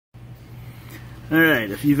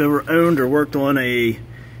Alright, if you've ever owned or worked on a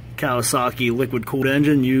Kawasaki liquid cooled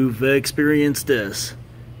engine, you've experienced this.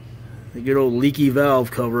 The good old leaky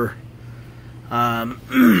valve cover. You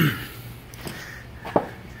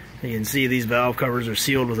can see these valve covers are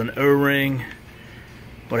sealed with an O-ring.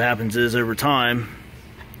 What happens is, over time,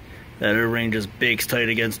 that O-ring just bakes tight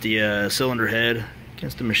against the cylinder head,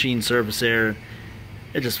 against the machine surface area.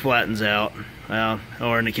 It just flattens out.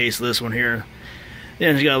 Or in the case of this one here, the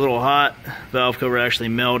engine got a little hot, valve cover actually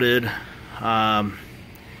melted. But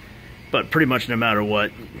pretty much no matter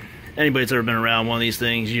what, anybody that's ever been around one of these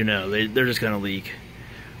things, you know, they're just going to leak.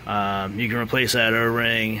 You can replace that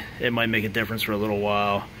O-ring. It might make a difference for a little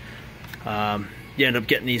while. You end up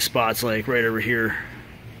getting these spots like right over here,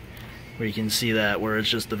 where you can see that, where it's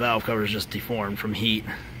just the valve cover is just deformed from heat.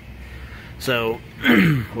 So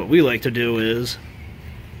what we like to do is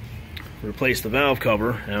replace the valve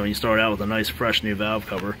cover. And when you start out with a nice fresh new valve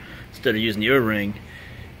cover, instead of using the O-ring,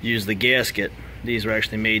 use the gasket. These are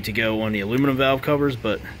actually made to go on the aluminum valve covers,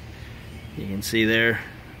 but you can see there,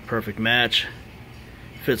 perfect match.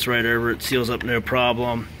 Fits right over it, seals up no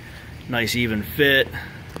problem. Nice even fit,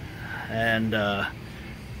 and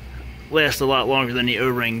lasts a lot longer than the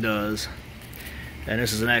O-ring does. And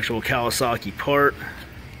this is an actual Kawasaki part.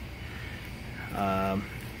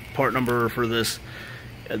 Part number for this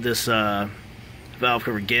valve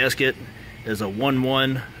cover gasket is a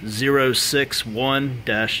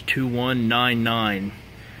 11061-2199,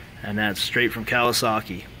 and that's straight from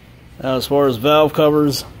Kawasaki. Now, as far as valve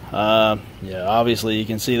covers, yeah, obviously you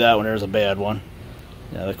can see that when there's a bad one.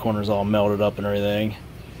 Yeah, the corner's all melted up and everything.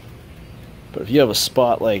 But if you have a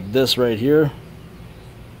spot like this right here,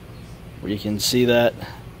 where you can see that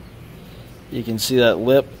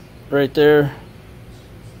lip right there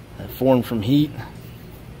that formed from heat.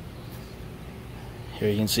 Here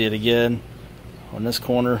you can see it again on this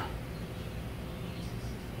corner.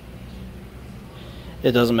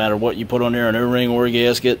 It doesn't matter what you put on there, an O-ring or a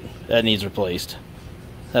gasket, that needs replaced.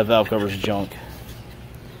 That valve cover's junk.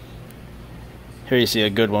 Here you see a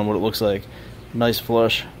good one, what it looks like. Nice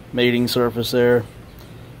flush mating surface there,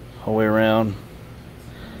 all the way around.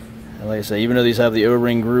 And like I say, even though these have the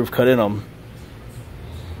O-ring groove cut in them,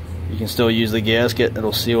 you can still use the gasket.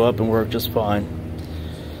 It'll seal up and work just fine.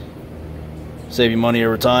 Save you money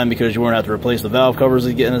over time because you won't have to replace the valve covers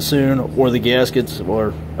again as soon, or the gaskets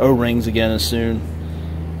or O-rings again as soon.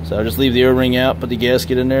 So just leave the O-ring out, put the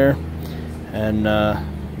gasket in there, and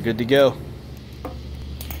you're good to go.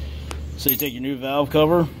 So you take your new valve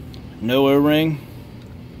cover, no O-ring,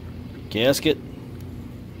 gasket,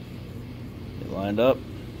 get lined up,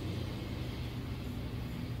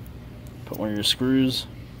 put one of your screws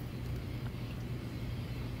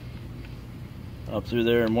up through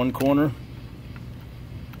there in one corner,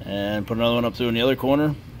 and put another one up through in the other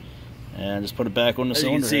corner, and just put it back on the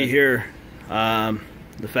cylinder. As you can see here,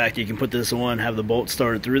 the fact you can put this on, have the bolt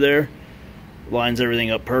started through there, lines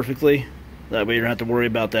everything up perfectly. That way you don't have to worry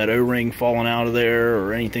about that O-ring falling out of there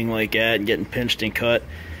or anything like that and getting pinched and cut.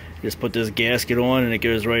 Just put this gasket on and it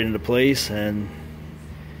goes right into place, and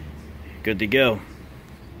good to go.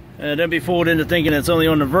 And don't be fooled into thinking it's only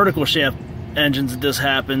on the vertical shaft engines that this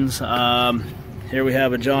happens. Here we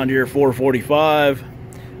have a John Deere 445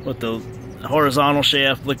 with the horizontal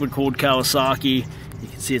shaft, liquid cooled Kawasaki. You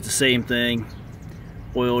can see it's the same thing.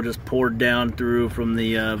 Oil just poured down through from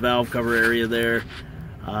the valve cover area there.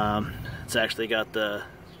 It's actually got the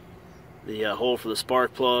hole for the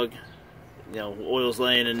spark plug. You know, oil's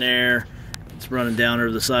laying in there. It's running down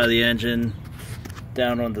over the side of the engine,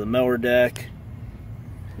 down onto the mower deck.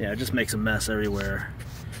 Yeah, it just makes a mess everywhere.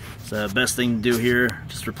 So the best thing to do here,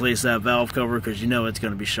 just replace that valve cover, because you know it's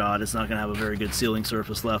going to be shot. It's not going to have a very good sealing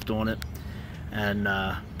surface left on it. And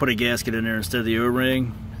put a gasket in there instead of the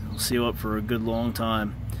O-ring. It'll seal up for a good long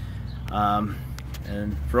time.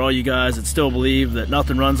 And for all you guys that still believe that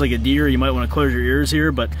nothing runs like a Deere, you might want to close your ears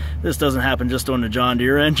here, but this doesn't happen just on the John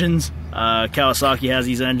Deere engines. Kawasaki has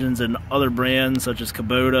these engines in other brands such as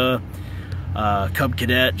Kubota, Cub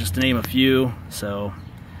Cadet, just to name a few. So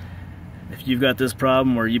if you've got this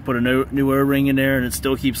problem where you put a new O-ring in there and it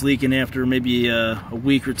still keeps leaking after maybe a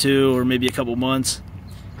week or two or maybe a couple months,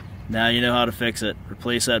 now you know how to fix it.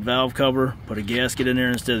 Replace that valve cover, put a gasket in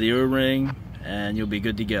there instead of the O-ring, and you'll be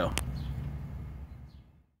good to go.